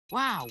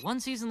Wow, 1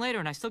 season later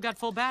and I still got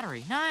full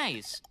battery.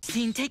 Nice.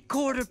 Scene, take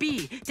corridor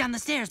B, down the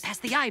stairs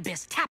past the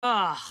ibis. Tap.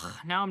 Ugh,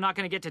 now I'm not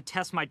gonna get to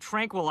test my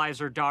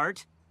tranquilizer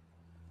dart.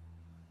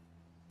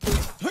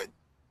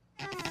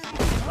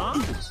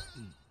 Huh?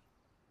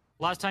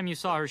 Last time you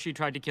saw her, she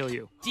tried to kill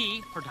you.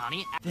 D for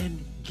Donnie.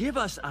 Then give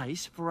us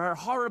ice for our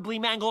horribly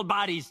mangled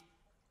bodies.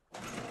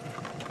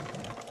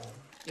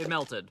 It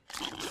melted.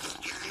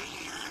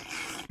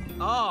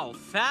 Oh,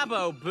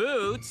 Fabo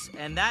boots,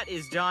 and that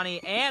is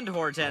Donnie and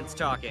Hortense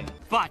talking.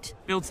 But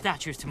build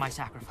statues to my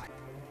sacrifice.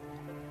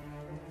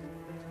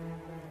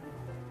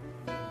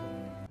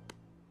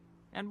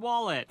 And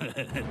wallet.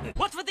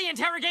 What's with the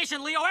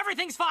interrogation, Leo?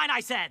 Everything's fine, I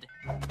said.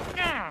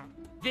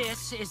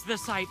 This is the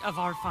site of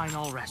our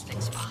final resting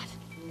spot.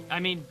 I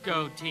mean,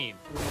 go team.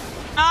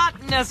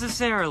 Not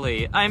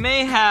necessarily. I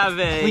may have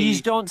a...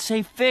 Please don't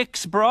say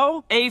fix,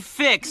 bro. A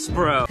fix,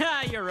 bro.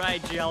 You're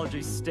right,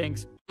 geology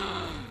stinks.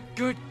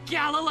 Good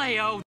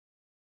Galileo.